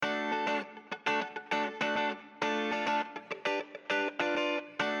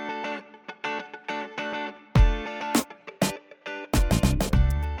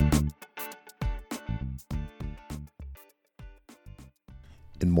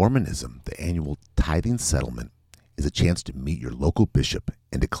In Mormonism, the annual tithing settlement is a chance to meet your local bishop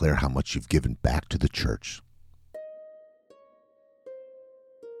and declare how much you've given back to the church.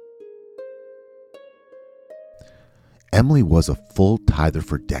 Emily was a full tither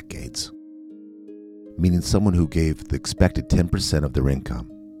for decades, meaning someone who gave the expected 10% of their income.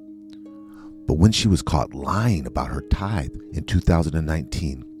 But when she was caught lying about her tithe in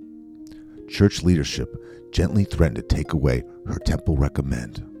 2019, church leadership gently threatened to take away her temple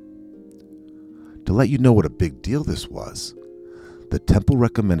recommend. To let you know what a big deal this was, the temple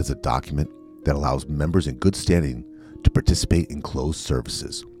recommend is a document that allows members in good standing to participate in closed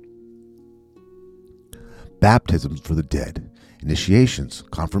services. Baptisms for the dead, initiations,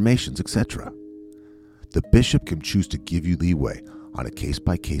 confirmations, etc. The bishop can choose to give you leeway on a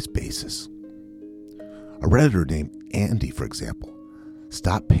case-by-case basis. A Redditor named Andy, for example,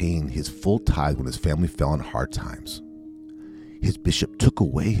 stopped paying his full tithe when his family fell in hard times. His bishop took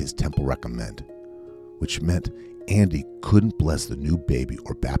away his temple recommend, which meant Andy couldn't bless the new baby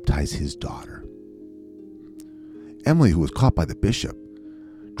or baptize his daughter. Emily, who was caught by the bishop,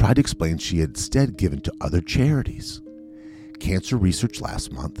 tried to explain she had instead given to other charities, cancer research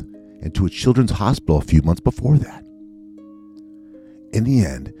last month, and to a children's hospital a few months before that. In the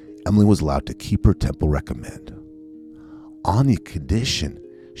end, Emily was allowed to keep her temple recommend, on the condition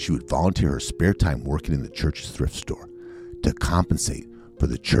she would volunteer her spare time working in the church's thrift store to compensate for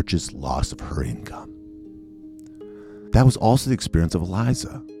the church's loss of her income. That was also the experience of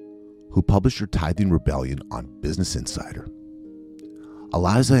Eliza, who published her tithing rebellion on Business Insider.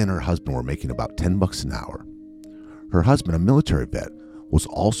 Eliza and her husband were making about $10 an hour. Her husband, a military vet, was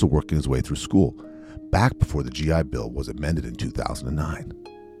also working his way through school back before the GI Bill was amended in 2009.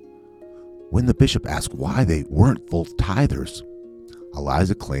 When the bishop asked why they weren't full tithers,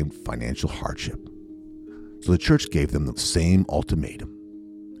 Eliza claimed financial hardship. So the church gave them the same ultimatum: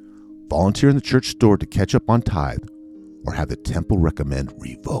 volunteer in the church store to catch up on tithe or have the temple recommend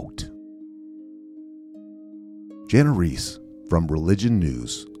revoked. Jana Reese from Religion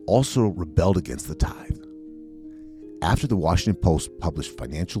News also rebelled against the tithe. After the Washington Post published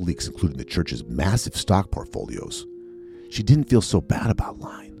financial leaks including the church's massive stock portfolios, she didn't feel so bad about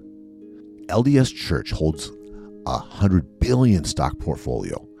lying. LDS Church holds a $100 billion stock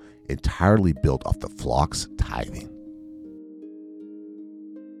portfolio entirely built off the flock's tithing.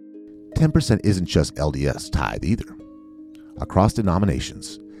 10% isn't just LDS tithe either. Across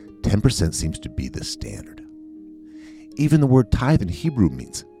denominations, 10% seems to be the standard. Even the word tithe in Hebrew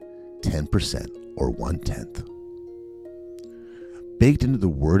means 10% or 1/10. Baked into the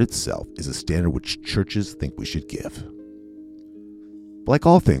word itself is a standard which churches think we should give. But like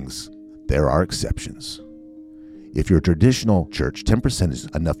all things, there are exceptions. If you're a traditional church, 10% is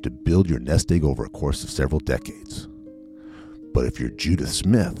enough to build your nest egg over a course of several decades. But if you're Judith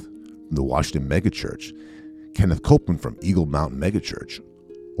Smith from the Washington Megachurch, Kenneth Copeland from Eagle Mountain Megachurch,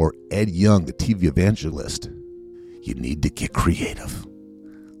 or Ed Young, the TV evangelist, you need to get creative.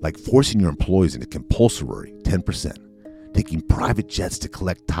 Like forcing your employees into compulsory 10%, taking private jets to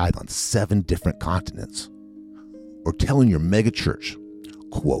collect tithe on 7 different continents, or telling your megachurch,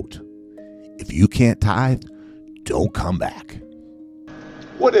 quote, "If you can't tithe, don't come back."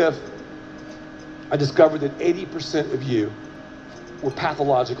 What if I discovered that 80% of you were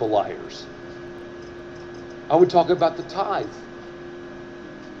pathological liars? I would talk about the tithe.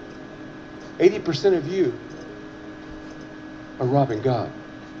 80% of you are robbing God.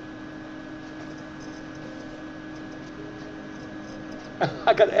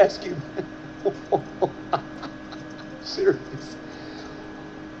 I gotta ask you, serious,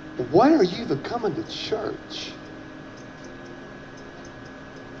 why are you even coming to church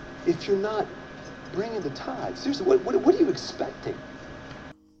if you're not bringing the tithe? Seriously, what are you expecting?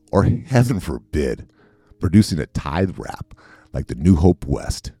 Or heaven forbid, producing a tithe rap like the New Hope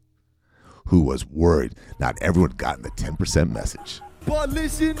West, who was worried not everyone got the 10% message. But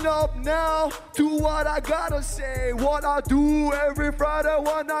listen up now to what I gotta say. What I do every Friday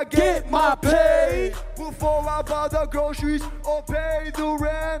when I get my pay. Before I buy the groceries or pay the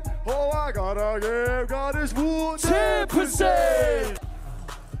rent, oh, I gotta give God his full 10%.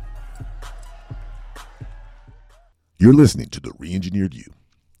 You're listening to The Re-Engineered You.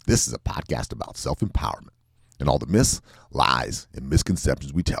 This is a podcast about self-empowerment and all the myths, lies, and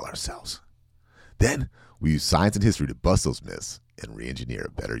misconceptions we tell ourselves. Then we use science and history to bust those myths and re-engineer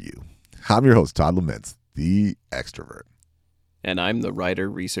a better you. I'm your host, Todd Laments, the extrovert. And I'm the writer,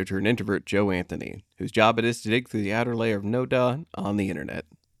 researcher, and introvert, Joe Anthony, whose job it is to dig through the outer layer of no-duh on the internet.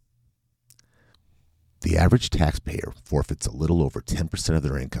 The average taxpayer forfeits a little over 10% of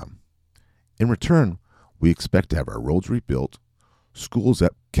their income. In return, we expect to have our roads rebuilt, schools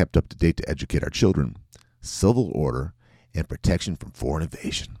that kept up to date to educate our children, civil order, and protection from foreign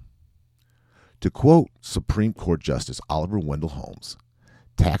invasion. To quote Supreme Court Justice Oliver Wendell Holmes,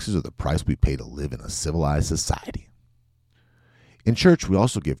 taxes are the price we pay to live in a civilized society. In church, we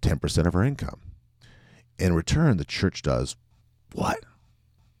also give 10% of our income. In return, the church does what?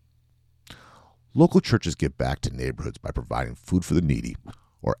 Local churches give back to neighborhoods by providing food for the needy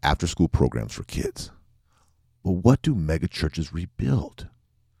or after-school programs for kids. But what do megachurches rebuild?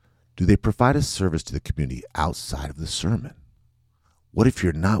 Do they provide a service to the community outside of the sermon? What if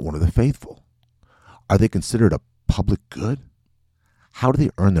you're not one of the faithful? Are they considered a public good? How do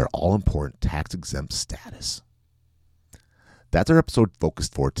they earn their all-important tax-exempt status? That's our episode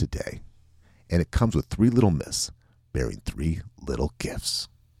focused for today, and it comes with 3 little myths bearing 3 little gifts.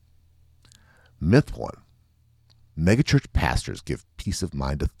 Myth 1. Megachurch pastors give peace of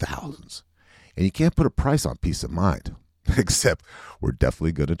mind to thousands, and you can't put a price on peace of mind, except we're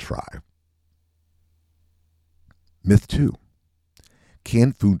definitely going to try. Myth 2.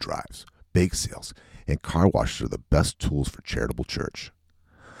 Canned food drives, bake sales, and car washes are the best tools for charitable church.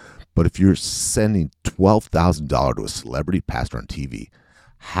 But if you're sending $12,000 to a celebrity pastor on TV,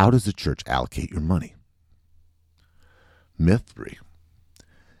 how does the church allocate your money? Myth 3.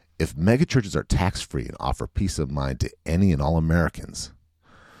 If megachurches are tax-free and offer peace of mind to any and all Americans,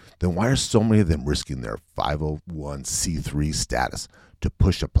 then why are so many of them risking their 501c3 status to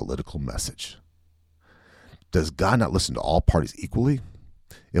push a political message? Does God not listen to all parties equally?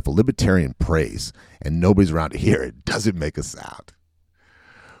 If a libertarian prays and nobody's around to hear it, does it make a sound?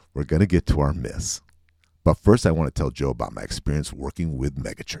 We're going to get to our myths. But first, I want to tell Joe about my experience working with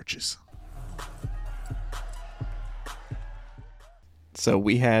megachurches. So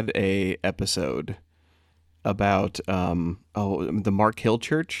we had a episode about the Mark Hill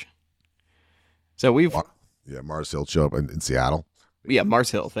Church. So we've Mars Hill show up in Seattle. Yeah,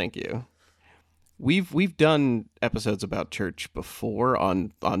 Mars Hill. Thank you. We've done episodes about church before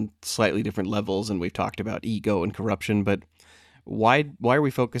on slightly different levels, and we've talked about ego and corruption. But why are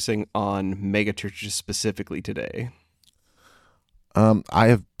we focusing on megachurches specifically today?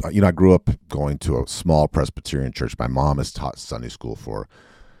 I grew up going to a small Presbyterian church. My mom has taught Sunday school for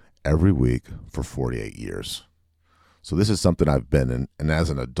every week for 48 years. So this is something I've been in, and as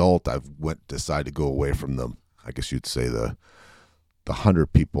an adult, I've decided to go away from the, I guess you'd say the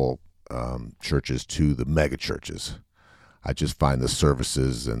 100 people churches to the mega churches. I just find the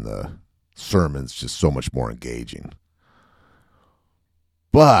services and the sermons just so much more engaging.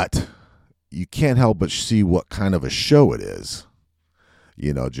 But you can't help but see what kind of a show it is.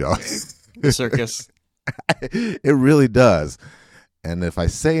 You know, Joe. The circus. It really does. And if I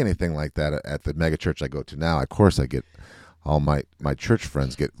say anything like that at the mega church I go to now, of course I get all my church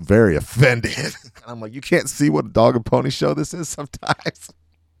friends get very offended. I'm like, you can't see what a dog and pony show this is sometimes.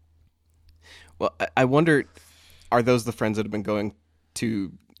 Well, I wonder, are those the friends that have been going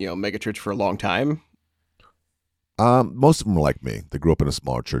to, mega church for a long time? Most of them are like me. They grew up in a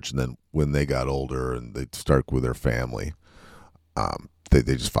smaller church, and then when they got older and they started with their family, they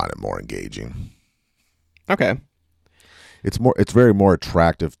just find it more engaging. Okay. It's very more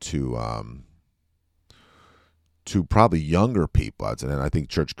attractive to probably younger people. And I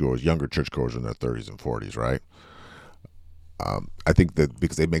think younger churchgoers in their 30s and 40s, right? I think that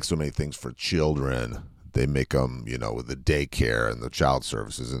because they make so many things for children, they make them, with the daycare and the child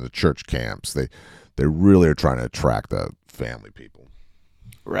services and the church camps. They really are trying to attract the family people.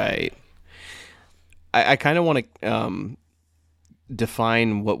 Right. I kind of want to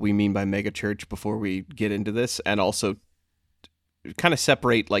define what we mean by mega church before we get into this, and also kind of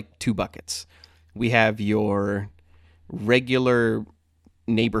separate like 2 buckets. We have your regular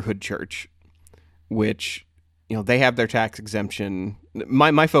neighborhood church, which they have their tax exemption.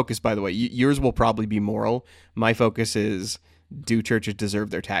 My focus, by the way, yours will probably be moral. My focus is, do churches deserve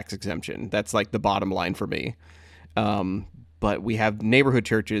their tax exemption? That's like the bottom line for me. But we have neighborhood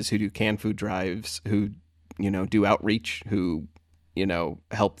churches who do canned food drives, who do outreach, who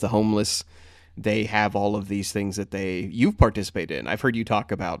help the homeless. They have all of these things that you've participated in. I've heard you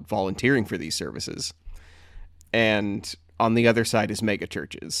talk about volunteering for these services. And on the other side is mega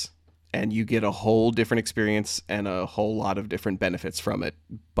churches. And you get a whole different experience and a whole lot of different benefits from it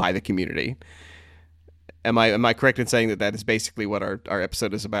by the community. Am I correct in saying that is basically what our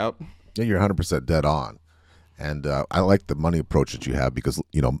episode is about? Yeah, you're 100% dead on. And I like the money approach that you have because,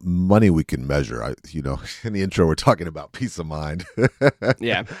 money we can measure. In the intro, we're talking about peace of mind.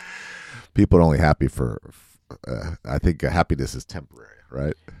 Yeah. People are only happy I think happiness is temporary,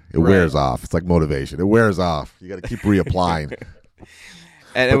 right? It wears off. It's like motivation. It wears off. You got to keep reapplying.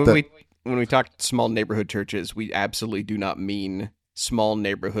 And when we talk small neighborhood churches, we absolutely do not mean small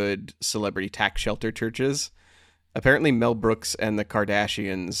neighborhood celebrity tax shelter churches. Apparently Mel Brooks and the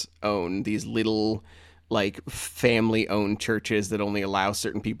Kardashians own these little like family owned churches that only allow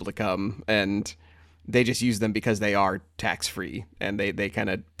certain people to come, and they just use them because they are tax free, and they kind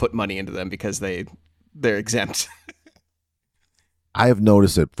of put money into them because they're exempt. I have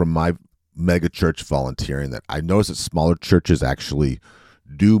noticed it from my mega church volunteering that I notice that smaller churches actually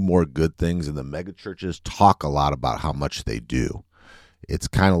do more good things, and the mega churches talk a lot about how much they do. It's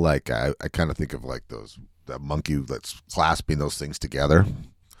kind of like I kind of think of like that monkey that's clasping those things together,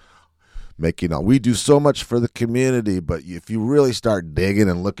 making we do so much for the community, but if you really start digging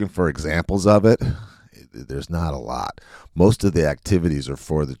and looking for examples of it, there's not a lot. Most of the activities are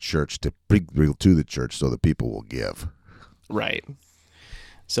for the church to bring to the church so that people will give. Right.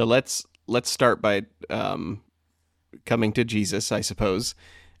 So let's start by coming to Jesus, I suppose.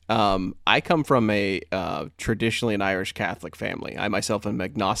 I come from a traditionally an Irish Catholic family. I myself am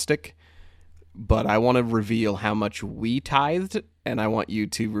agnostic, but I want to reveal how much we tithed, and I want you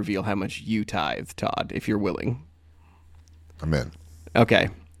to reveal how much you tithe, Todd, if you're willing. I'm in. Okay.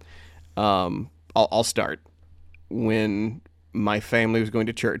 I'll start. When my family was going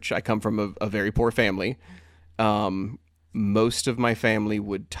to church, I come from a very poor family. Most of my family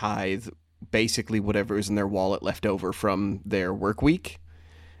would tithe basically whatever was in their wallet left over from their work week.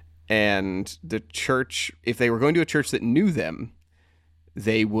 And the church, if they were going to a church that knew them,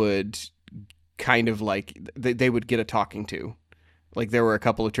 they would kind of like, they would get a talking to. Like there were a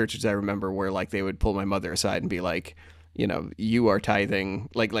couple of churches I remember where like they would pull my mother aside and be like, you know, you are tithing,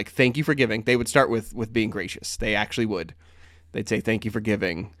 like thank you for giving. They would start with being gracious. They actually would. They'd say thank you for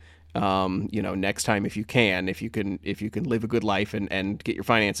giving. Next time if you can live a good life and get your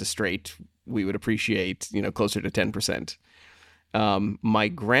finances straight, we would appreciate, closer to 10%. My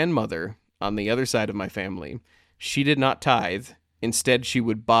grandmother on the other side of my family, she did not tithe. Instead, she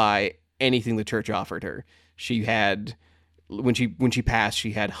would buy anything the church offered her. She had, when she passed,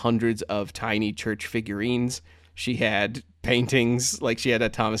 she had hundreds of tiny church figurines. She had paintings, like she had a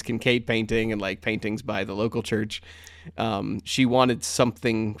Thomas Kincaid painting and like paintings by the local church. She wanted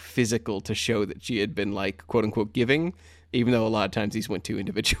something physical to show that she had been like, quote unquote, giving, even though a lot of times these went to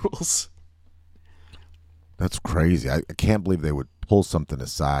individuals. That's crazy. I can't believe they would pull something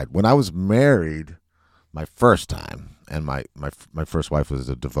aside. When I was married, my first time, and my first wife was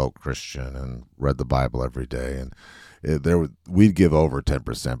a devout Christian and read the Bible every day, and we'd give over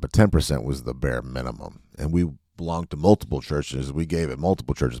 10%, but 10% was the bare minimum. And we belonged to multiple churches. We gave at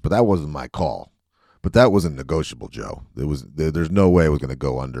multiple churches, but that wasn't my call. But that wasn't negotiable, Joe. There's no way it was going to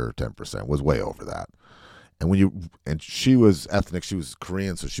go under 10%. It was way over that. And she was ethnic. She was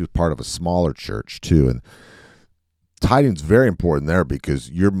Korean, so she was part of a smaller church too. And tithing's very important there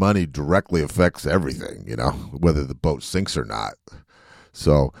because your money directly affects everything, whether the boat sinks or not.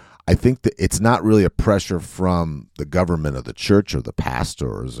 So I think that it's not really a pressure from the government or the church or the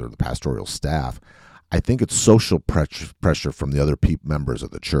pastors or the pastoral staff. I think it's social pressure from the other members of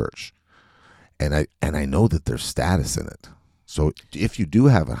the church. And I know that there's status in it. So if you do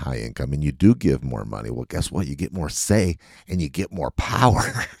have a high income and you do give more money, well, guess what? You get more say and you get more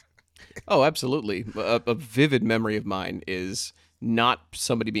power. Oh, absolutely. A vivid memory of mine is not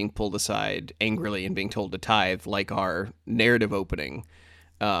somebody being pulled aside angrily and being told to tithe like our narrative opening.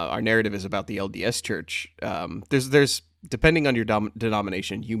 Our narrative is about the LDS Church. There's depending on your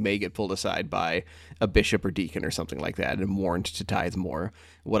denomination, you may get pulled aside by a bishop or deacon or something like that and warned to tithe more.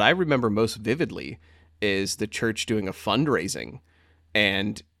 What I remember most vividly is the church doing a fundraising.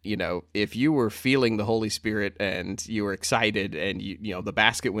 And, if you were feeling the Holy Spirit and you were excited and, the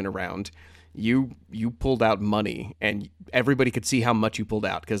basket went around, you pulled out money and everybody could see how much you pulled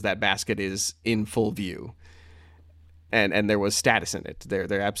out because that basket is in full view. And there was status in it.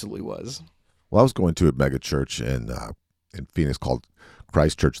 There absolutely was. Well, I was going to a mega church in Phoenix called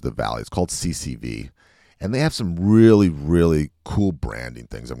Christ Church of the Valley. It's called CCV. And they have some really, really cool branding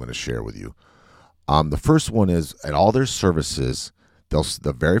things I'm going to share with you. The first one is at all their services,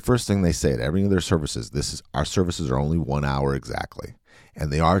 the very first thing they say at every of their services, our services are only 1 hour exactly.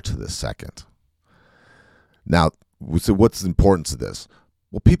 And they are to the second. Now, so what's the importance of this?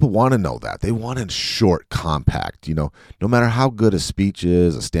 Well, people want to know that. They want it short, compact. No matter how good a speech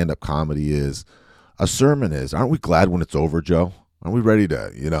is, a stand-up comedy is, a sermon is. Aren't we glad when it's over, Joe? Aren't we ready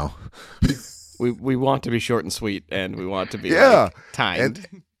to, We want to be short and sweet, and we want to be timed.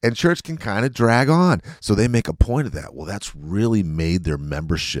 And church can kind of drag on. So they make a point of that. Well, that's really made their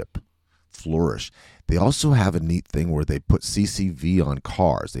membership flourish. They also have a neat thing where they put CCV on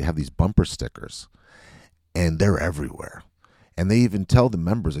cars. They have these bumper stickers, and they're everywhere. And they even tell the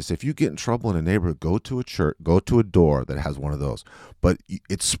members, they say, if you get in trouble in a neighborhood, go to a church, go to a door that has one of those. But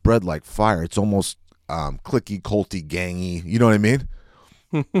it's spread like fire. It's almost clicky, colty, gangy. You know what I mean?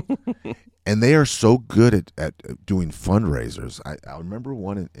 And they are so good at doing fundraisers. I remember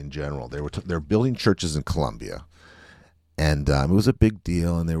one in general. They're building churches in Colombia, and it was a big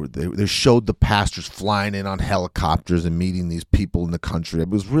deal. And they showed the pastors flying in on helicopters and meeting these people in the country. It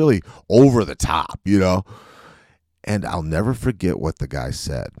was really over the top, you know. And I'll never forget what the guy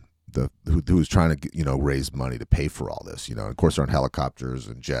said. Who was trying to raise money to pay for all this, and of course they're on helicopters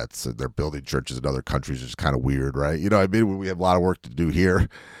and jets, and they're building churches in other countries. It's kind of weird, right? You know what I mean? We have a lot of work to do here.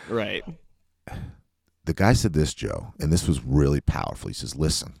 Right. The guy said this, Joe, and this was really powerful. He says,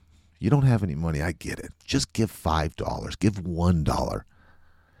 listen, you don't have any money. I get it. Just give $5. Give $1.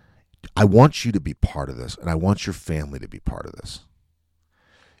 I want you to be part of this, and I want your family to be part of this.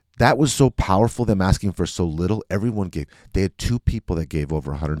 That was so powerful, them asking for so little. Everyone gave. They had 2 people that gave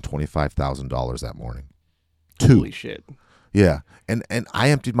over $125,000 that morning. 2. Holy shit. Yeah. And I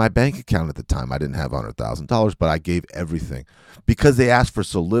emptied my bank account at the time. I didn't have $100,000, but I gave everything because they asked for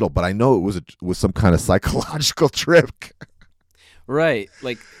so little. But I know it was some kind of psychological trick. Right.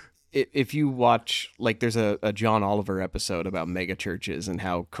 Like, if you watch, like, there's a John Oliver episode about mega churches and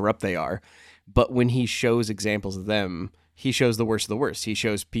how corrupt they are. But when he shows examples of them, he shows the worst of the worst. He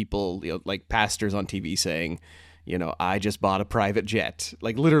shows people, like pastors on TV saying, I just bought a private jet.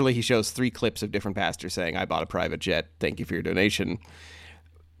 Like, literally, he shows 3 clips of different pastors saying, I bought a private jet. Thank you for your donation.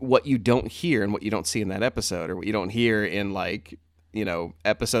 What you don't hear and what you don't see in that episode, or what you don't hear in, like,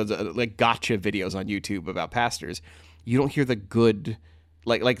 episodes, like gotcha videos on YouTube about pastors, you don't hear the good,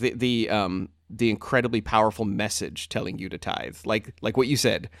 like the incredibly powerful message telling you to tithe. Like what you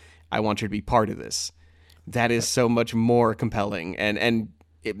said, I want you to be part of this. That is so much more compelling, and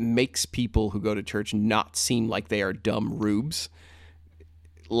it makes people who go to church not seem like they are dumb rubes,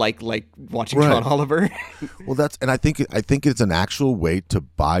 like watching Right. John Oliver. Well, I think it's an actual way to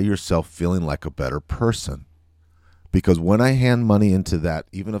buy yourself feeling like a better person. Because when I hand money into that,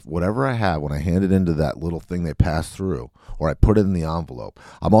 even if whatever I have, when I hand it into that little thing they pass through, or I put it in the envelope,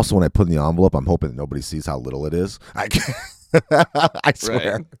 when I put it in the envelope, I'm hoping that nobody sees how little it is. I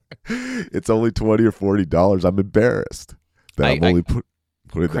swear, Right. It's only $20 or $40. I'm embarrassed that I'm only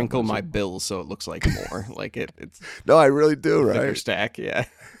putting Crinkle my bills so it looks like more. Like it's No, I really do, thicker right? stack. Yeah.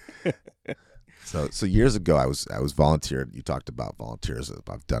 So years ago, I was volunteered. You talked about volunteers that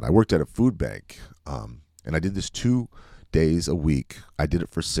I've done. I worked at a food bank, and I did this 2 days a week. I did it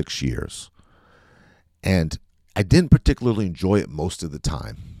for 6 years, and I didn't particularly enjoy it most of the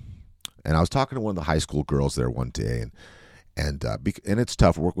time. And I was talking to one of the high school girls there one day, and it's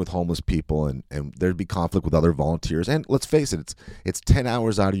tough working with homeless people, and there'd be conflict with other volunteers. And let's face it, it's 10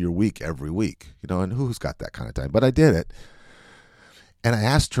 hours out of your week every week, and who's got that kind of time? But I did it. And I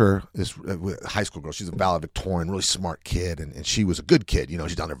asked her, this high school girl, she's a valedictorian, really smart kid, and she was a good kid.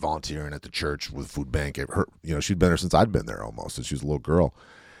 She's down there volunteering at the church with food bank. She'd been there since I'd been there almost, since she was a little girl.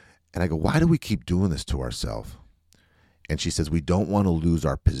 And I go, why do we keep doing this to ourselves? And she says, we don't want to lose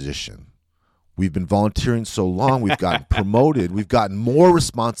our position. We've been volunteering so long, we've gotten promoted, we've gotten more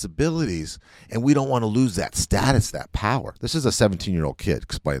responsibilities, and we don't want to lose that status, that power. This is a 17-year-old kid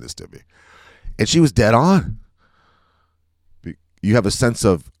explaining this to me. And she was dead on. You have a sense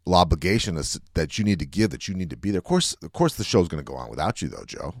of obligation that you need to give, that you need to be there. Of course, the show's going to go on without you, though,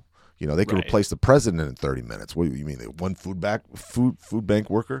 Joe. They could Right. replace the president in 30 minutes. What do you mean, one food bank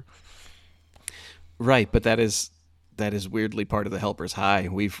worker? Right, but that is weirdly part of the helper's high.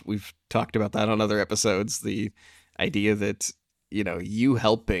 We've talked about that on other episodes. The idea that you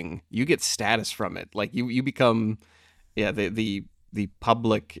helping, you get status from it. Like you become, the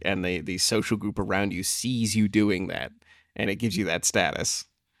public and the social group around you sees you doing that, and it gives you that status.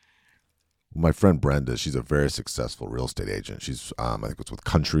 My friend Brenda, she's a very successful real estate agent. She's, I think it's with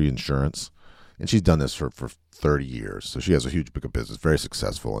Country Insurance, and she's done this for 30 years. So she has a huge book of business, very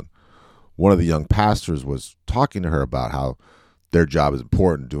successful. And one of the young pastors was talking to her about how their job is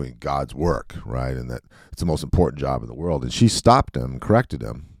important, doing God's work, right? And that it's the most important job in the world. And she stopped him and corrected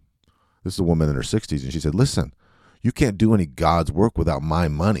him. This is a woman in her 60s, and she said, listen, you can't do any God's work without my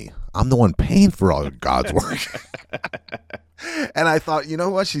money. I'm the one paying for all of God's work. And I thought, you know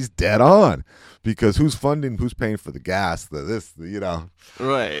what? She's dead on, because who's paying for the gas,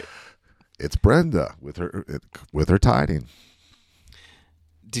 Right. It's Brenda with her tithing.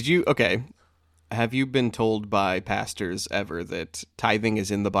 Have you been told by pastors ever that tithing is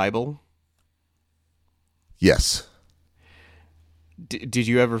in the Bible? Yes. Did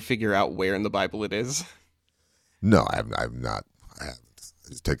you ever figure out where in the Bible it is? No, I've not. I haven't.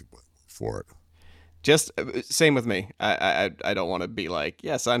 Just take it for it. Just same with me. I don't want to be like,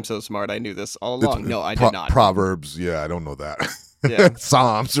 yes, I'm so smart. I knew this all It's along. No, I did not. Proverbs, yeah, I don't know that. Yeah.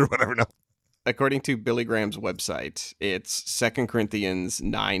 Psalms or whatever. No. According to Billy Graham's website, it's 2 Corinthians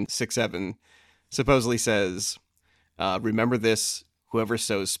 9:6-7 supposedly says, remember this, whoever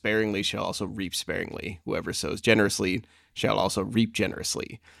sows sparingly shall also reap sparingly. Whoever sows generously shall also reap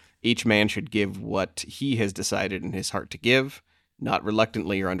generously. Each man should give what he has decided in his heart to give, not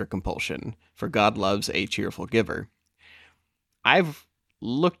reluctantly or under compulsion, for God loves a cheerful giver. I've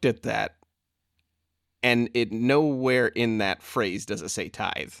looked at that, and it nowhere in that phrase does it say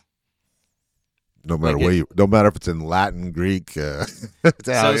tithe. No matter no matter if it's in Latin, Greek, sows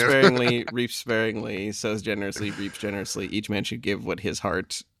sparingly, reaps sparingly, sows generously, reaps generously. Each man should give what his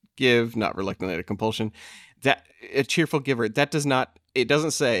heart give, not reluctantly or compulsion. That a cheerful giver, that does not. It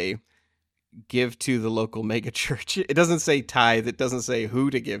doesn't say give to the local mega church. It doesn't say tithe. It doesn't say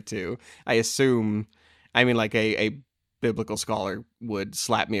who to give to. I assume, like a biblical scholar would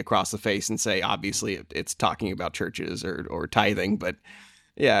slap me across the face and say, obviously it's talking about churches or tithing. But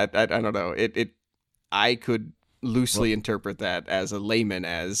yeah, I don't know. I could loosely interpret that as a layman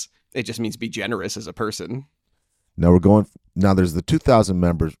as it just means be generous as a person. Now there's the 2,000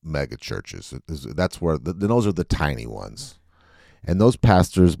 members mega churches. That's where those are the tiny ones. And those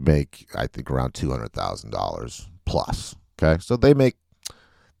pastors make, I think, around $200,000 plus. Okay, so they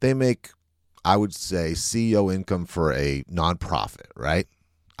make, I would say, CEO income for a nonprofit, right?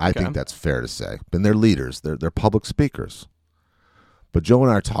 I think that's fair to say. And they're leaders. They're public speakers. But Joe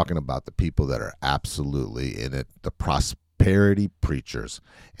and I are talking about the people that are absolutely in it, the prosperity preachers,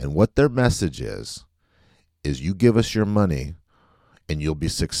 and what their message is you give us your money, and you'll be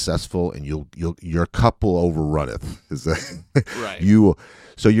successful, and your cup will overrunneth. Is that right?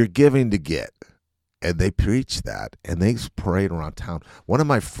 So you're giving to get, and they preach that, and they parade around town. One of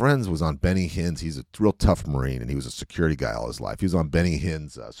my friends was on Benny Hinn's. He's a real tough Marine, and he was a security guy all his life. He was on Benny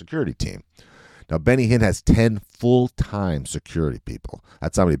Hinn's security team. Now Benny Hinn has 10 full-time security people.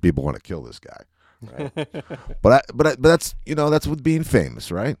 That's how many people want to kill this guy. Right? but that's that's with being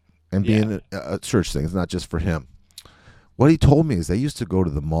famous, right? And being a church thing. It's not just for him. What he told me is they used to go to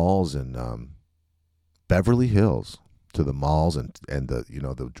the malls in Beverly Hills, to the malls and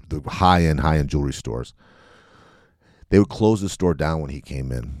the high-end jewelry stores. They would close the store down when he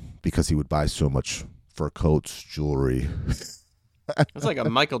came in because he would buy so much fur coats, jewelry. It's like a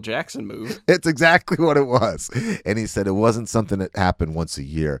Michael Jackson move. It's exactly what it was. And he said it wasn't something that happened once a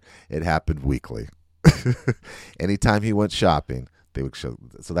year. It happened weekly. Anytime he went shopping, they would show.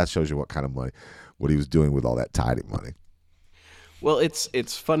 So that shows you what kind of money, what he was doing with all that tithing money. Well,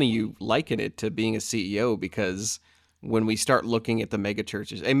 it's funny you liken it to being a CEO because when we start looking at the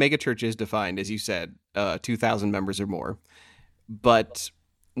megachurches, a megachurch is defined, as you said, 2,000 members or more. But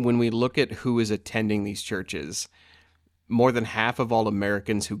when we look at who is attending these churches, more than half of all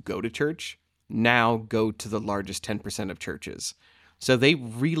Americans who go to church now go to the largest 10% of churches. So they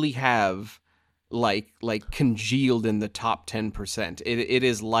really have like congealed in the top 10%. It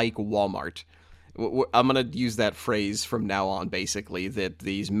is like Walmart. I'm going to use that phrase from now on, basically, that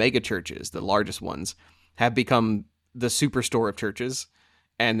these mega churches, the largest ones, have become the superstore of churches,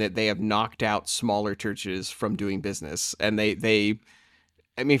 and that they have knocked out smaller churches from doing business. And they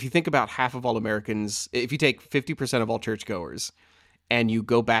if you think about half of all Americans, if you take 50% of all churchgoers and you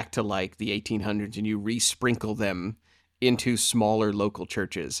go back to like the 1800s and you re-sprinkle them into smaller local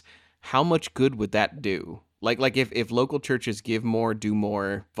churches, how much good would that do? Like if local churches give more, do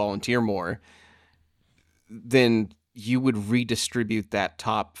more, volunteer more, then you would redistribute that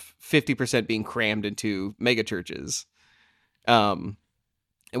top 50% being crammed into mega churches. And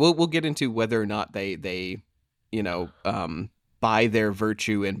we'll get into whether or not they by their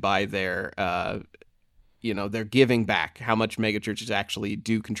virtue and by their their giving back, how much megachurches actually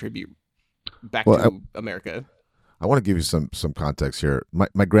do contribute back to America. I want to give you some context here.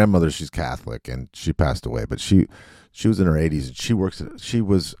 My grandmother, she's Catholic, and she passed away, but she was in her 80s, and she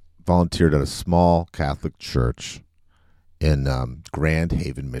was volunteered at a small Catholic church in Grand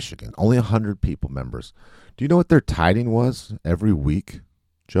Haven, Michigan. Only 100 members. Do you know what their tithing was every week,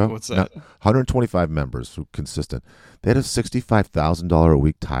 Joe? What's that? 125 members, consistent. They had a $65,000 a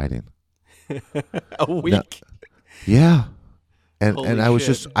week tithing. A week? Now, yeah. And Holy I was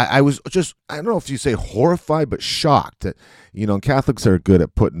shit. I was just, I don't know if you say horrified, but shocked that, and Catholics are good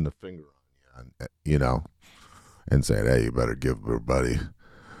at putting the finger on you, and saying, hey, you better give her, buddy.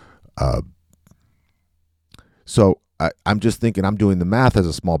 So I'm just thinking, I'm doing the math as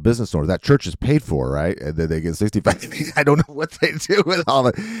a small business owner. That church is paid for, right? And then they get 65. I don't know what they do with all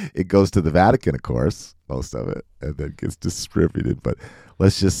the. It goes to the Vatican, of course, most of it, and then gets distributed. But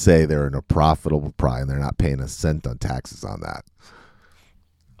let's just say they're in a profitable and they're not paying a cent on taxes on that.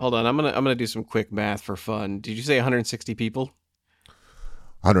 Hold on, I'm gonna do some quick math for fun. Did you say 160 people?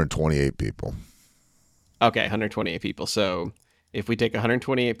 128 people. Okay, 128 people. So if we take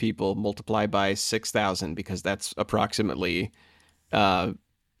 128 people, multiply by 6,000, because that's approximately, if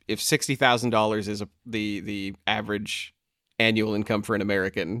 $60,000 is the average annual income for an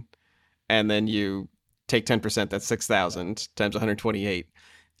American, and then you take 10%, that's 6,000 times 128.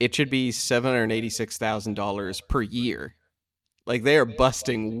 It should be $786,000 per year. Like, they are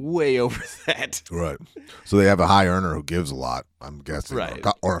busting way over that. Right. So they have a high earner who gives a lot, I'm guessing. Right.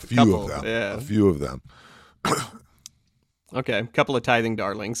 Or a few of them. Yeah. A few of them. Okay, a couple of tithing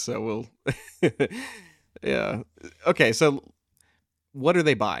darlings, so we'll... Yeah. Okay, so what are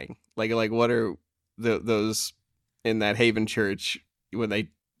they buying? Like what are those in that Haven Church when they,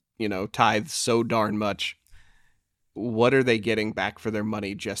 tithe so darn much? What are they getting back for their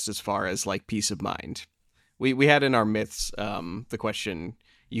money, just as far as like peace of mind? We had in our myths the question,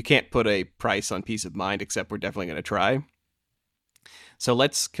 you can't put a price on peace of mind, except we're definitely going to try. So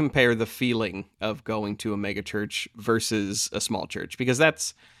let's compare the feeling of going to a mega church versus a small church, because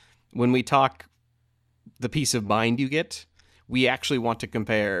that's when we talk the peace of mind you get. We actually want to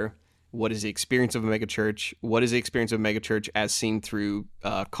compare what is the experience of a mega church, what is the experience of a mega church as seen through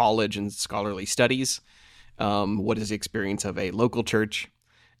college and scholarly studies, what is the experience of a local church.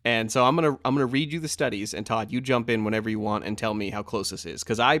 And so I'm gonna read you the studies, and Todd, you jump in whenever you want and tell me how close this is,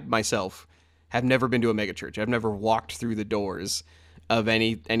 because I myself have never been to a megachurch. I've never walked through the doors of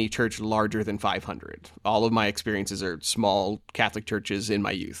any church larger than 500. All of my experiences are small Catholic churches in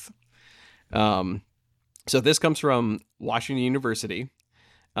my youth. So this comes from Washington University.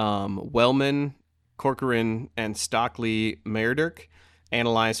 Wellman, Corcoran, and Stockley Meredurk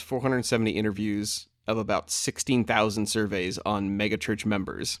analyzed 470 interviews of about 16,000 surveys on megachurch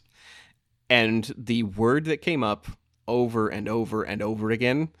members. And the word that came up over and over and over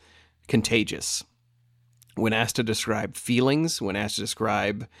again, contagious. When asked to describe feelings, when asked to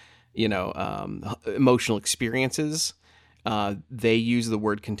describe, emotional experiences, they use the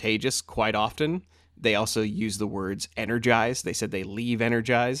word contagious quite often. They also use the words energized. They said they leave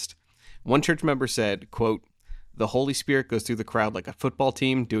energized. One church member said, quote, "The Holy Spirit goes through the crowd like a football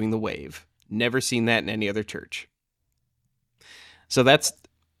team doing the wave. Never seen that in any other church." So that's,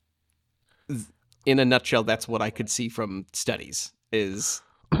 in a nutshell, that's what I could see from studies is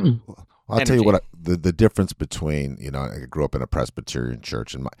I'll energy. tell you what the difference between, I grew up in a Presbyterian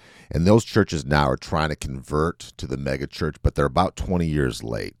church, and those churches now are trying to convert to the mega church, but they're about 20 years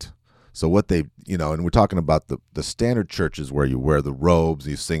late. So what they, and we're talking about the standard churches where you wear the robes,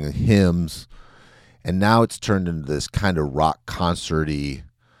 you sing hymns, and now it's turned into this kind of rock concert-y,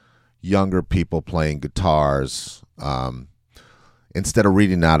 younger people playing guitars, instead of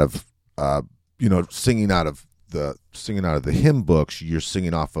reading out of, singing out of the hymn books, you're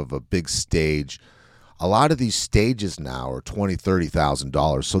singing off of a big stage. A lot of these stages now are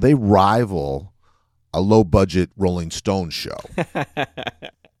 $20,000-$30,000, so they rival a low budget Rolling Stones show.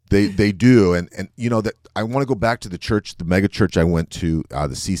 They do, and that I want to go back to the mega church I went to,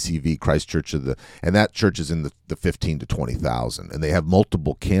 the CCV Christ Church and that church is in the 15 to 20,000, and they have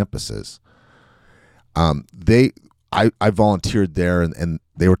multiple campuses. I volunteered there, and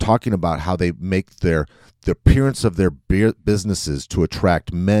they were talking about how they make the appearance of their businesses to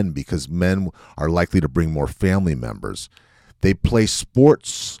attract men, because men are likely to bring more family members. They play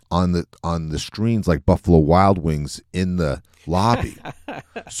sports on the screens like Buffalo Wild Wings in the lobby.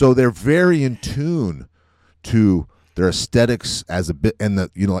 So they're very in tune to their aesthetics as a bit, and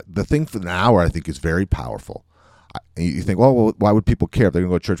the thing for an hour I think is very powerful. You think, well, why would people care if they're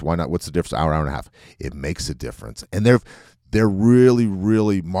going to go to church? Why not? What's the difference? Hour and a half. It makes a difference, and they're really,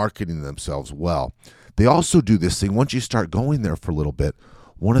 really marketing themselves well. They also do this thing. Once you start going there for a little bit,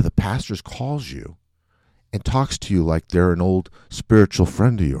 one of the pastors calls you and talks to you like they're an old spiritual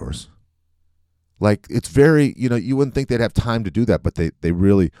friend of yours. Like, it's very, you wouldn't think they'd have time to do that, but they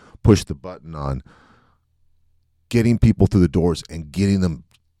really push the button on getting people through the doors and getting them,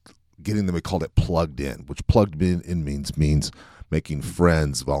 we called it plugged in, which plugged in means making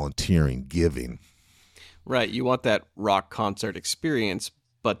friends, volunteering, giving. Right. You want that rock concert experience,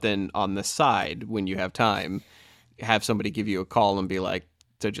 but then on the side, when you have time, have somebody give you a call and be like,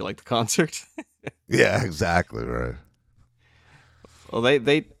 "Did you like the concert?" Yeah, exactly right. Well,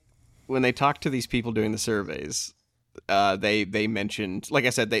 they when they talked to these people doing the surveys, they mentioned, like I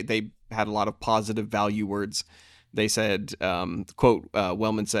said, they had a lot of positive value words They said, quote,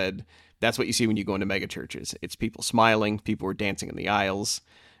 Wellman said, "That's what you see when you go into mega churches. It's people smiling, people are dancing in the aisles."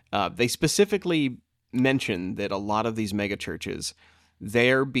 They specifically mentioned that a lot of these mega churches,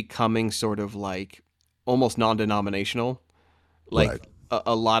 they're becoming sort of like almost non-denominational. Like Right.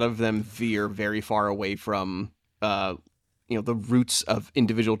 a lot of them veer very far away from, the roots of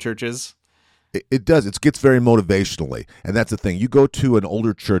individual churches. It does. It gets very motivationally. And that's the thing. You go to an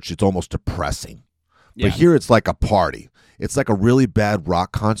older church, it's almost depressing. Yeah. But here it's like a party. It's like a really bad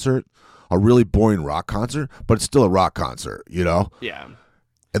rock concert, a really boring rock concert, but it's still a rock concert, you know? Yeah.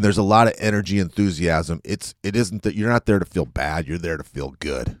 And there's a lot of energy, enthusiasm. It isn't that you're not there to feel bad, you're there to feel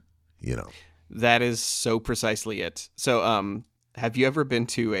good, you know. That is so precisely it. So, have you ever been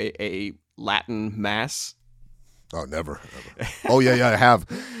to a Latin mass? Oh, never. Oh, yeah, I have.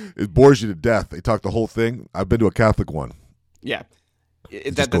 It bores you to death. They talk the whole thing. I've been to a Catholic one. Yeah.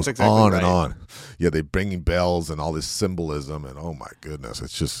 It That's goes exactly on right. and on. Yeah, they bringing bells and all this symbolism, and oh my goodness,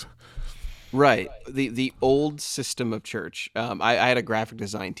 it's just Right. The old system of church. I had a graphic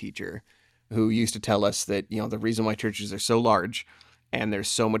design teacher who used to tell us that, the reason why churches are so large and there's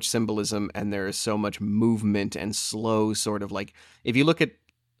so much symbolism and there is so much movement and slow sort of like, if you look at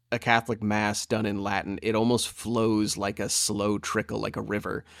a Catholic mass done in Latin, it almost flows like a slow trickle, like a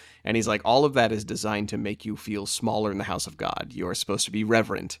river. And he's like, all of that is designed to make you feel smaller in the house of God. You are supposed to be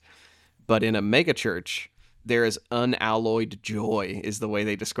reverent. But in a megachurch, there is unalloyed joy, is the way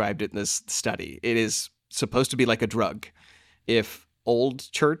they described it in this study. It is supposed to be like a drug. If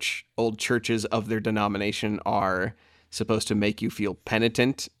old churches of their denomination are supposed to make you feel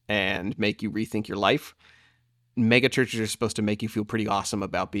penitent and make you rethink your life, mega churches are supposed to make you feel pretty awesome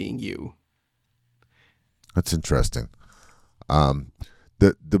about being you. that's interesting. I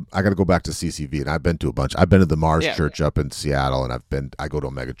got to go back to CCV, and I've been to a bunch. I've been to the Mars Church up in Seattle, and I go to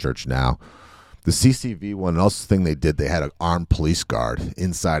a mega church now. The CCV one, and also the thing they did, they had an armed police guard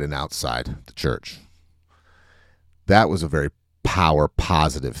inside and outside the church. That was a very power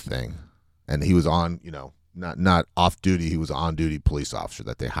positive thing. And he was on, not off duty, he was an on duty police officer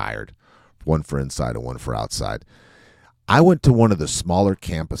that they hired, one for inside and one for outside. I went to one of the smaller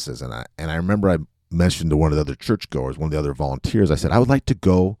campuses, and I remember I mentioned to one of the other churchgoers, one of the other volunteers, I said, I would like to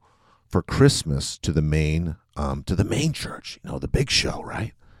go for Christmas to the main church, the big show,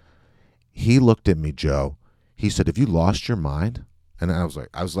 right? He looked at me, Joe. He said, "Have you lost your mind?" And I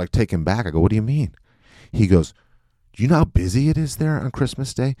was like taken back. I go, "What do you mean?" He goes, "Do you know how busy it is there on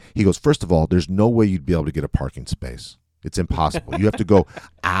Christmas Day?" He goes, "First of all, there's no way you'd be able to get a parking space. It's impossible. You have to go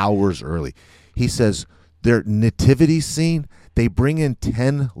hours early." He says, "Their nativity scene, they bring in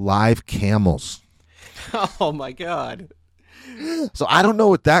 10 live camels." Oh my God. So I don't know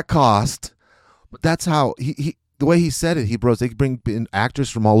what that cost, but that's how the way he said it, they bring in actors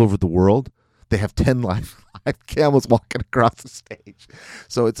from all over the world. They have 10 live camels walking across the stage.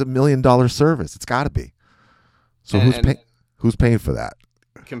 So it's $1 million service. It's got to be. So who's paying for that?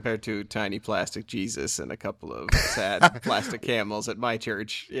 Compared to tiny plastic Jesus and a couple of sad plastic camels at my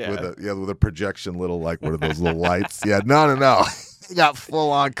church. Yeah. With a projection little, like one of those little lights. Yeah, no. They got full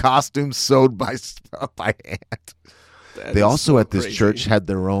on costumes sewed by hand. They also at this church had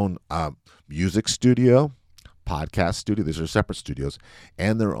their own music studio, podcast studio. These are separate studios,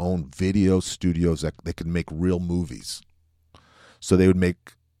 and their own video studios that they could make real movies. So they would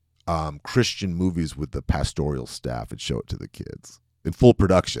make Christian movies with the pastoral staff and show it to the kids in full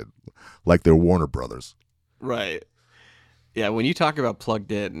production, like they're Warner Brothers. Right. Yeah, when you talk about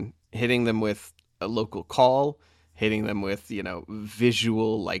plugged in, hitting them with a local call, hitting them with,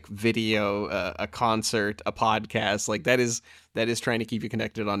 visual, like video, a concert, a podcast, like that is trying to keep you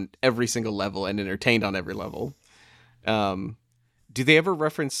connected on every single level and entertained on every level. Do they ever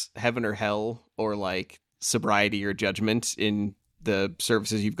reference heaven or hell or like sobriety or judgment in the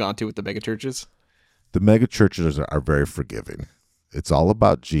services you've gone to with the mega churches? The mega churches are very forgiving. It's all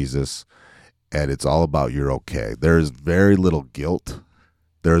about Jesus, and it's all about you're okay. There is very little guilt.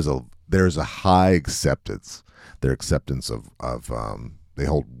 There's a high acceptance. Their acceptance of they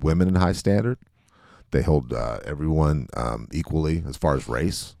hold women in high standard. They hold everyone equally as far as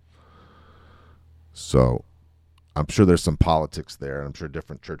race. So I'm sure there's some politics there. I'm sure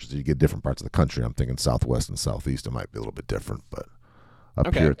different churches, you get different parts of the country. I'm thinking Southwest and Southeast, it might be a little bit different, but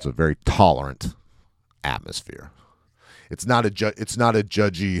up here it's a very tolerant atmosphere. It's not a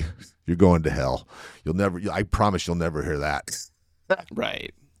judgy, you're going to hell. I promise you'll never hear that.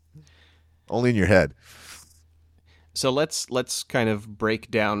 Right. Only in your head. So let's kind of break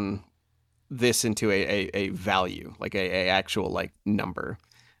down this into a value, like a actual like number.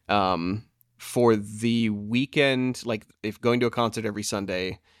 For the weekend, like if going to a concert every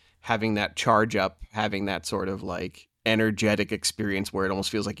Sunday, having that charge up, having that sort of like energetic experience where it almost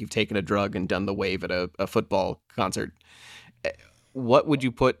feels like you've taken a drug and done the wave at a football concert. What would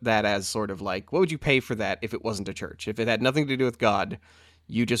you put that as sort of like, what would you pay for that if it wasn't a church? If it had nothing to do with God,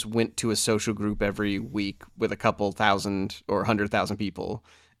 you just went to a social group every week with a couple thousand or 100,000 people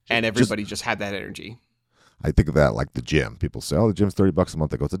and everybody just had that energy. I think of that like the gym. People say, "Oh, the gym's $30 a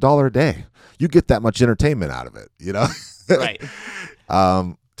month." I go, "It's $1 a day." You get that much entertainment out of it, you know. Right.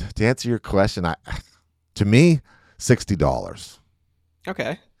 To answer your question, to me, $60.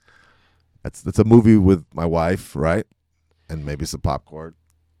 Okay. That's a movie with my wife, right? And maybe some popcorn.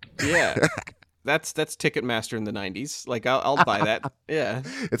 Yeah. That's Ticketmaster in the 90s. Like I'll buy that. Yeah.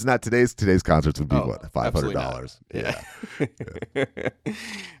 It's not today's concerts would be what, $500. Yeah.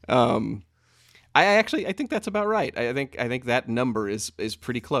 I think that's about right. I think that number is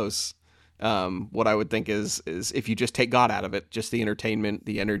pretty close. What I would think is if you just take God out of it, just the entertainment,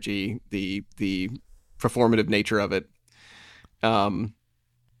 the energy, the performative nature of it.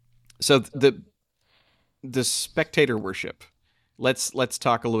 So the spectator worship. Let's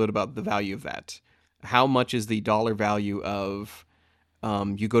talk a little bit about the value of that. How much is the dollar value of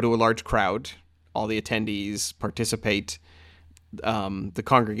you go to a large crowd, all the attendees participate. The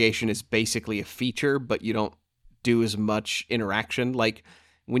congregation is basically a feature, but you don't do as much interaction. Like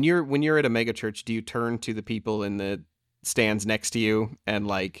when you're at a mega church, do you turn to the people in the stands next to you and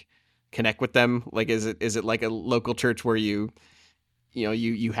like connect with them? Like is it like a local church where you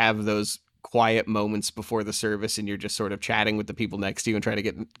have those quiet moments before the service and you're just sort of chatting with the people next to you and trying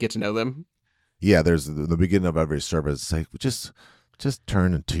to get to know them? Yeah, there's the beginning of every service. It's like just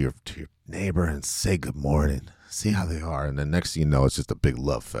turn into your neighbor and say good morning. See how they are, and then next thing you know, it's just a big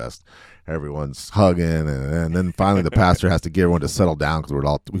love fest. Everyone's hugging, and then finally the pastor has to get everyone to settle down because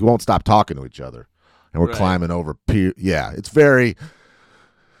we won't stop talking to each other, and we're climbing over. Yeah, it's very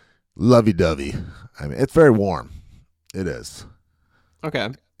lovey-dovey. I mean, it's very warm. It is. Okay.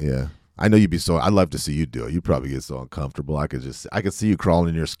 Yeah, I know you'd be so. I'd love to see you do it. You probably get so uncomfortable. I could see you crawling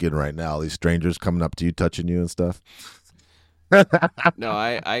in your skin right now. All these strangers coming up to you, touching you and stuff. No,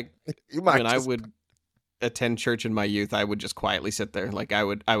 I when I would attend church in my youth, I would just quietly sit there. Like I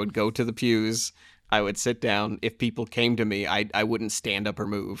would go to the pews, I would sit down. If people came to me, I wouldn't stand up or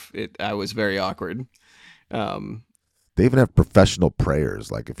move. I was very awkward. They even have professional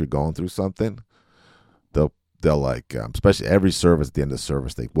prayers. Like if you're going through something, they'll like, especially every service, at the end of the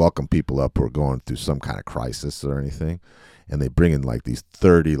service, they welcome people up who are going through some kind of crisis or anything, and they bring in like these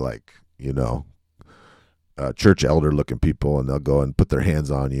 30 church elder looking people, and they'll go and put their hands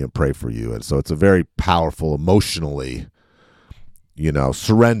on you and pray for you. And so it's a very powerful, emotionally,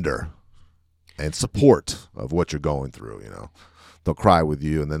 surrender and support of what you're going through. They'll cry with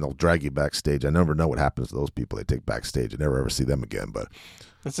you and then they'll drag you backstage. I never know what happens to those people they take backstage. I never ever see them again, but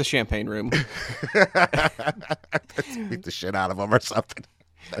that's a champagne room. Beat the shit out of them or something.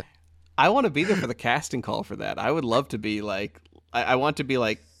 I want to be there for the casting call for that. I would love to be like, I want to be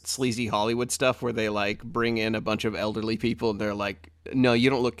like sleazy Hollywood stuff where they like bring in a bunch of elderly people and they're like, "No, you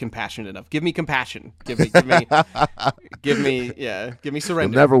don't look compassionate enough. Give me compassion. Give me surrender. You'll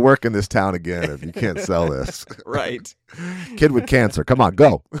never work in this town again if you can't sell this." Right. Kid with cancer. Come on,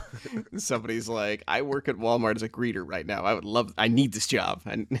 go. Somebody's like, "I work at Walmart as a greeter right now. I need this job."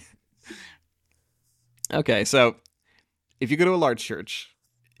 And okay, so if you go to a large church,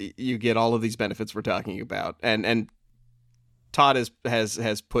 you get all of these benefits we're talking about, and Todd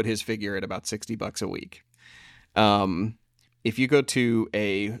has put his figure at about $60 a week. If you go to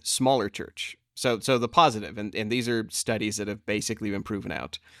a smaller church, so the positive, and these are studies that have basically been proven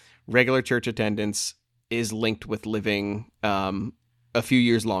out, regular church attendance is linked with living a few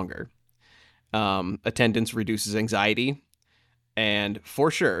years longer. Attendance reduces anxiety, and for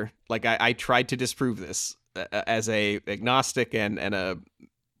sure, like I tried to disprove this as a agnostic and a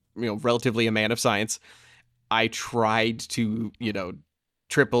relatively a man of science. I tried to,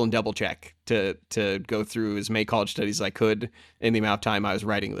 triple and double check to go through as many college studies as I could in the amount of time I was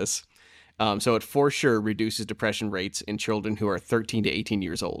writing this. So it for sure reduces depression rates in children who are 13 to 18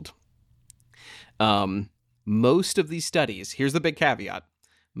 years old. Most of these studies, here's the big caveat,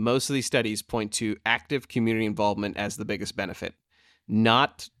 most of these studies point to active community involvement as the biggest benefit,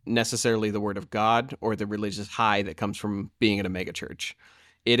 not necessarily the word of God or the religious high that comes from being in a megachurch.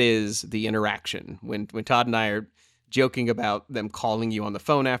 It is the interaction. When Todd and I are joking about them calling you on the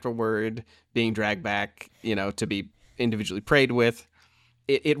phone afterward, being dragged back, to be individually prayed with,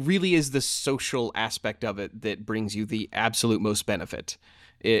 it really is the social aspect of it that brings you the absolute most benefit.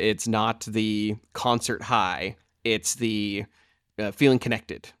 It's not the concert high. It's the feeling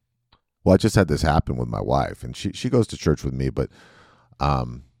connected. Well, I just had this happen with my wife, and she goes to church with me, but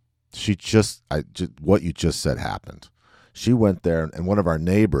what you just said happened. She went there, and one of our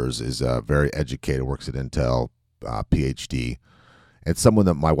neighbors is very educated, works at Intel, PhD. It's someone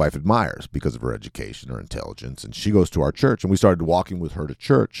that my wife admires because of her education, her intelligence. And she goes to our church, and we started walking with her to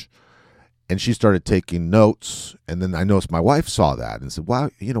church. And she started taking notes. And then I noticed my wife saw that and said, why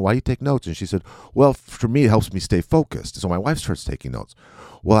do you take notes? And she said, well, for me, it helps me stay focused. So my wife starts taking notes.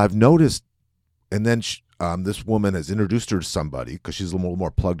 Well, I've noticed, and then this woman has introduced her to somebody because she's a little more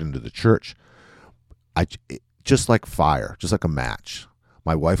plugged into the church. Just like fire, just like a match,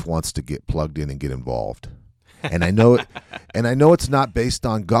 my wife wants to get plugged in and get involved. And I know it's not based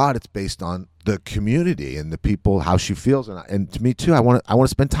on God. It's based on the community and the people, how she feels. And to me too, I want to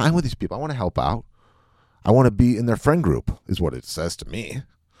spend time with these people. I want to help out. I want to be in their friend group is what it says to me.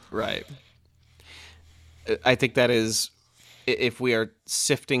 Right. I think that is, if we are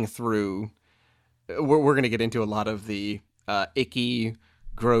sifting through, we're going to get into a lot of the icky,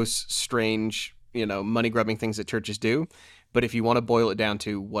 gross, strange, money grubbing things that churches do. But if you want to boil it down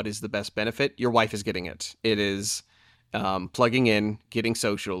to what is the best benefit, your wife is getting it. It is plugging in, getting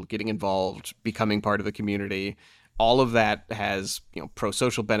social, getting involved, becoming part of the community. All of that has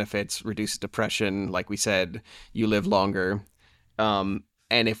pro-social benefits, reduces depression. Like we said, you live longer. And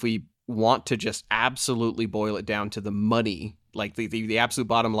if we want to just absolutely boil it down to the money, like the absolute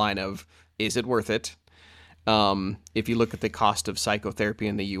bottom line of, is it worth it? If you look at the cost of psychotherapy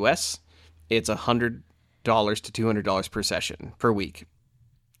in the U.S., it's $100 to $200 per session per week.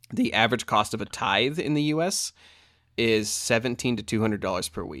 The average cost of a tithe in the U.S. is $17 to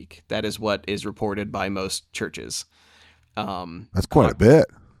 $200 per week. That is what is reported by most churches. That's quite a bit.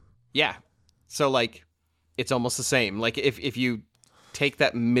 Yeah. So it's almost the same. Like if you take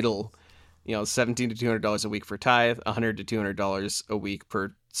that middle, $17 to $200 a week for tithe, $100 to $200 a week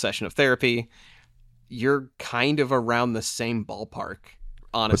per session of therapy, you're kind of around the same ballpark,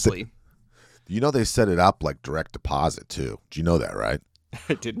 honestly. They set it up like direct deposit too. Do you know that, right?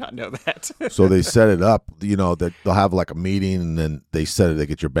 I did not know that. So they set it up, that they'll have like a meeting, and then they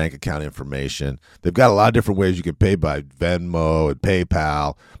get your bank account information. They've got a lot of different ways you can pay by Venmo and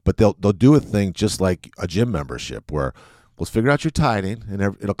PayPal, but they'll do a thing just like a gym membership where we'll figure out your tithing and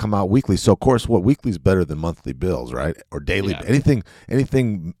it'll come out weekly. So of course, weekly is better than monthly bills, right? Or daily, yeah. anything,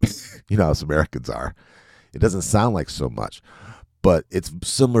 how us Americans are. It doesn't sound like so much. But it's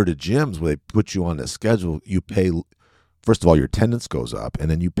similar to gyms where they put you on a schedule. You pay, first of all, your attendance goes up, and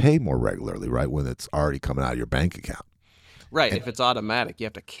then you pay more regularly, right, when it's already coming out of your bank account. Right. If it's automatic, you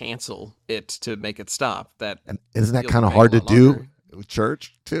have to cancel it to make it stop. And isn't that kind of hard to do with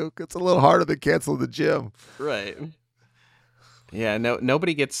church, too? It's a little harder than canceling the gym. Right. Yeah,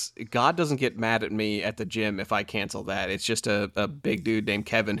 God doesn't get mad at me at the gym if I cancel that. It's just a big dude named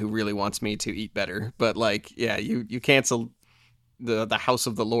Kevin who really wants me to eat better. But you cancel the house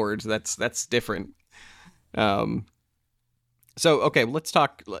of the Lord, that's different. So okay, let's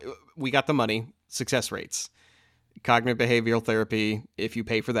talk. We got the money, success rates. Cognitive behavioral therapy, if you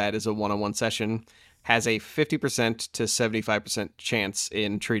pay for that, is a one-on-one session, has a 50% to 75% chance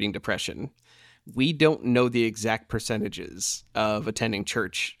in treating depression. We don't know the exact percentages of attending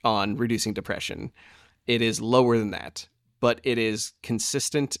church on reducing depression. It is lower than that, but it is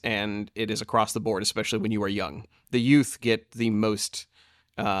consistent and it is across the board, especially when you are young. The youth get the most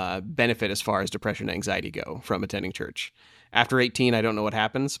benefit as far as depression and anxiety go from attending church. After 18, I don't know what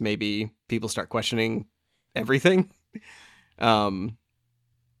happens. Maybe people start questioning everything. But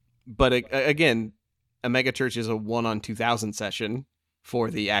again, a mega church is a 1 on 2,000 session for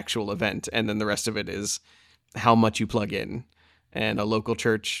the actual event, and then the rest of it is how much you plug in. And a local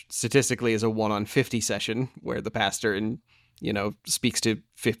church statistically is a 1 on 50 session where the pastor speaks to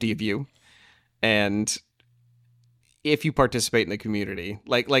 50 of you. And if you participate in the community,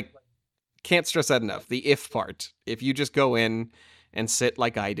 like can't stress that enough. The if part, if you just go in and sit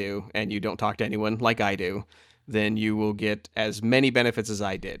like I do and you don't talk to anyone like I do, then you will get as many benefits as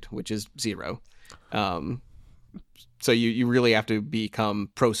I did, which is 0. So you really have to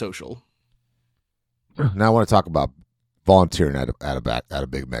become pro-social. Now I want to talk about volunteering at a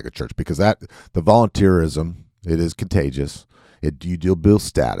big mega church, because the volunteerism, it is contagious. You do build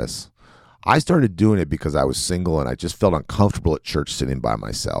status. I started doing it because I was single and I just felt uncomfortable at church sitting by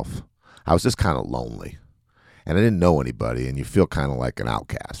myself. I was just kind of lonely, and I didn't know anybody, and you feel kind of like an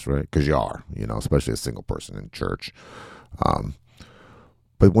outcast, right? Because you are, especially a single person in church.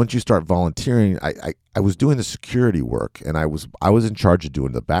 But once you start volunteering, I was doing the security work, and I was in charge of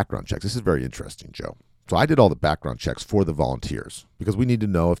doing the background checks. This is very interesting, Joe. So I did all the background checks for the volunteers because we need to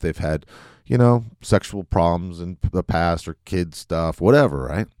know if they've had, sexual problems in the past or kid stuff, whatever,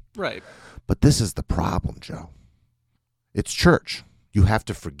 right? Right. But this is the problem, Joe. It's church. You have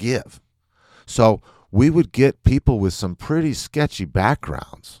to forgive. So we would get people with some pretty sketchy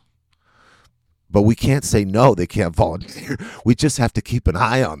backgrounds, but we can't say no, they can't volunteer. We just have to keep an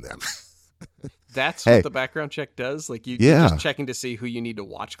eye on them. That's what the background check does? Like you're just checking to see who you need to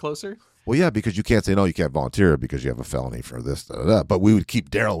watch closer? Well, yeah, because you can't say, no, you can't volunteer because you have a felony for this, da, da, da. But we would keep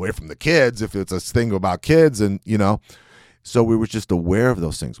Daryl away from the kids if it's a thing about kids and, So we were just aware of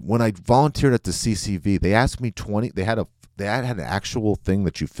those things. When I volunteered at the CCV, they asked me they had an actual thing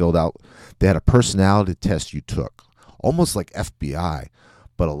that you filled out. They had a personality test you took, almost like FBI.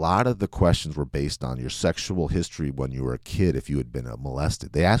 But a lot of the questions were based on your sexual history when you were a kid, if you had been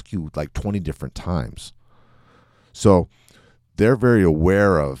molested. They ask you like 20 different times. So they're very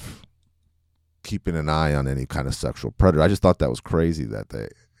aware of keeping an eye on any kind of sexual predator. I just thought that was crazy that they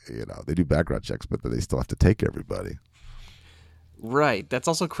do background checks, but they still have to take everybody. Right. That's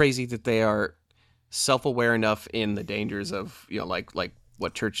also crazy that they are self-aware enough in the dangers of, like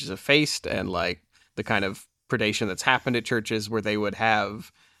what churches have faced and like the kind of predation that's happened at churches where they would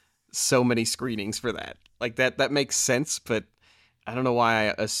have so many screenings for that. Like that makes sense, but I don't know why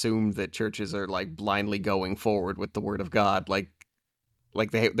I assumed that churches are like blindly going forward with the word of God. Like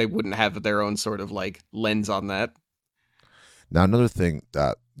they wouldn't have their own sort of like lens on that. Now, another thing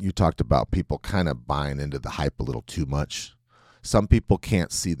that you talked about, people kind of buying into the hype a little too much. Some people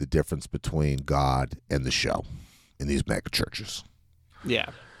can't see the difference between God and the show in these mega churches.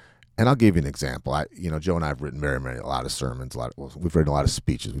 Yeah. And I'll give you an example. Joe and I have written a lot of sermons. We've written a lot of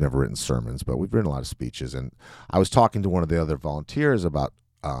speeches. We've never written sermons, but we've written a lot of speeches. And I was talking to one of the other volunteers about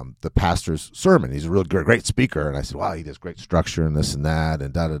the pastor's sermon. He's a real great speaker. And I said, wow, he does great structure and this and that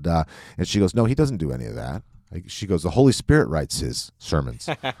and da-da-da. And she goes, no, he doesn't do any of that. She goes, the Holy Spirit writes his sermons.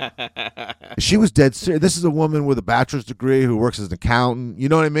 She was dead serious. This is a woman with a bachelor's degree who works as an accountant. You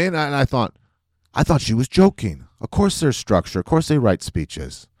know what I mean? And I thought she was joking. Of course there's structure. Of course they write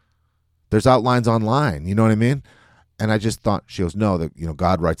speeches. There's outlines online. You know what I mean? And I just thought, she goes, no, that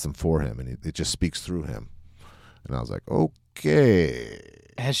God writes them for him, and it just speaks through him. And I was like, okay.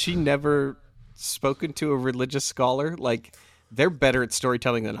 Has she never spoken to a religious scholar? Like, they're better at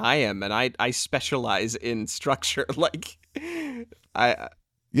storytelling than I am, and I specialize in structure. Like, but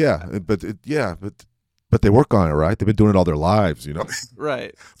they work on it, right? They've been doing it all their lives,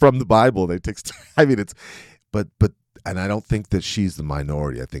 Right. From the Bible, they take. I mean, and I don't think that she's the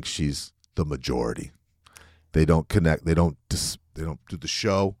minority. I think she's the majority. They don't connect. They don't do the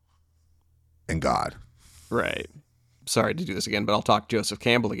show and God. Right. Sorry to do this again, but I'll talk Joseph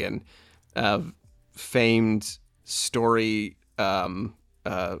Campbell again. Famed story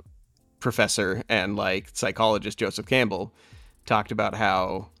professor and like psychologist Joseph Campbell talked about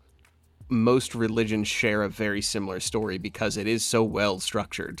how most religions share a very similar story because it is so well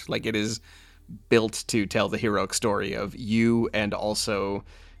structured. Like, it is built to tell the heroic story of you and also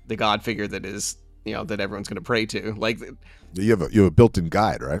the God figure that is, that everyone's going to pray to. Like, you have a built-in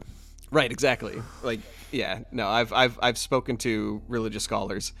guide, right? Right, exactly. Like, yeah, no, I've spoken to religious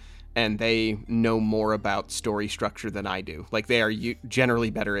scholars, and they know more about story structure than I do. Like, they are generally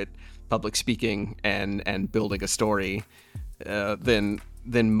better at public speaking and building a story than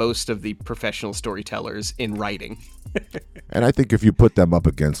most of the professional storytellers in writing. And I think if you put them up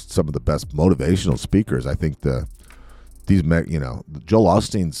against some of the best motivational speakers, I think Joel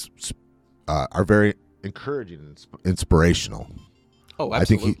Osteen's are very encouraging and inspirational. Oh,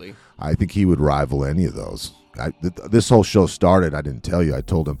 absolutely. I think he would rival any of those. This whole show started, I didn't tell you, I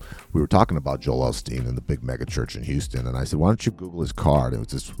told him, we were talking about Joel Osteen and the big mega church in Houston, and I said, why don't you Google his car? And it was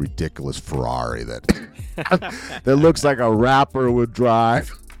this ridiculous Ferrari that that looks like a rapper would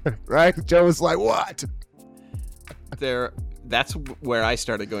drive. Right? Joe was like, what? That's where I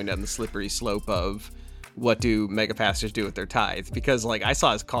started going down the slippery slope of what do mega pastors do with their tithe? Because like I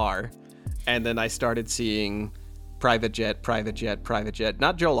saw his car, and then I started seeing private jet.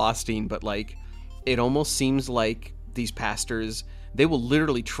 Not Joel Osteen, but like it almost seems like these pastors, they will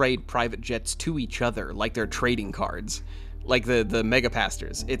literally trade private jets to each other like they're trading cards. Like the mega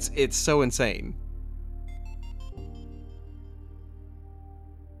pastors. It's so insane.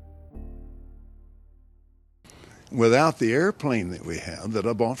 Without the airplane that we have that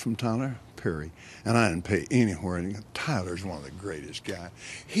I bought from Tyler Perry, and I didn't pay anywhere. Tyler's one of the greatest guys.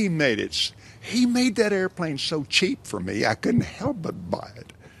 He made that airplane so cheap for me, I couldn't help but buy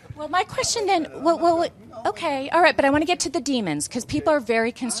it. Well, my question then, okay, all right, but I want to get to the demons because people are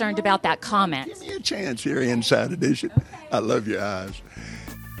very concerned about that comment. Give me a chance here, Inside Edition. I love your eyes.